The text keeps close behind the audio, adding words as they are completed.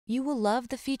You will love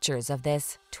the features of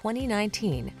this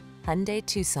 2019 Hyundai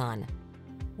Tucson.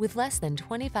 With less than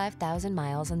 25,000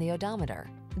 miles on the odometer,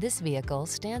 this vehicle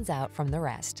stands out from the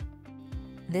rest.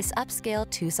 This upscale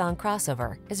Tucson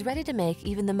crossover is ready to make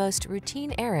even the most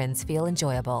routine errands feel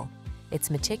enjoyable. Its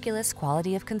meticulous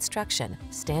quality of construction,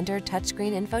 standard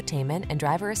touchscreen infotainment and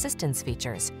driver assistance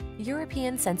features,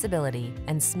 European sensibility,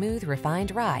 and smooth,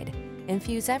 refined ride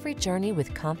infuse every journey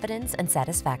with confidence and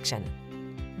satisfaction.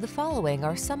 The following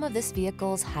are some of this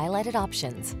vehicle's highlighted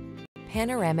options: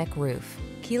 panoramic roof,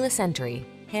 keyless entry,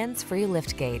 hands-free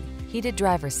liftgate, heated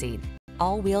driver's seat,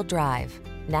 all-wheel drive,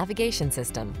 navigation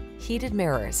system, heated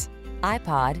mirrors,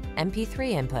 iPod,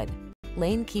 MP3 input,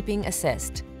 lane keeping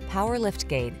assist, power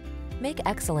liftgate. Make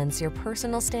excellence your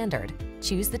personal standard.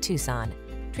 Choose the Tucson.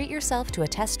 Treat yourself to a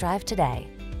test drive today.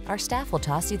 Our staff will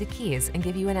toss you the keys and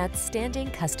give you an outstanding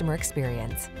customer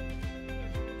experience.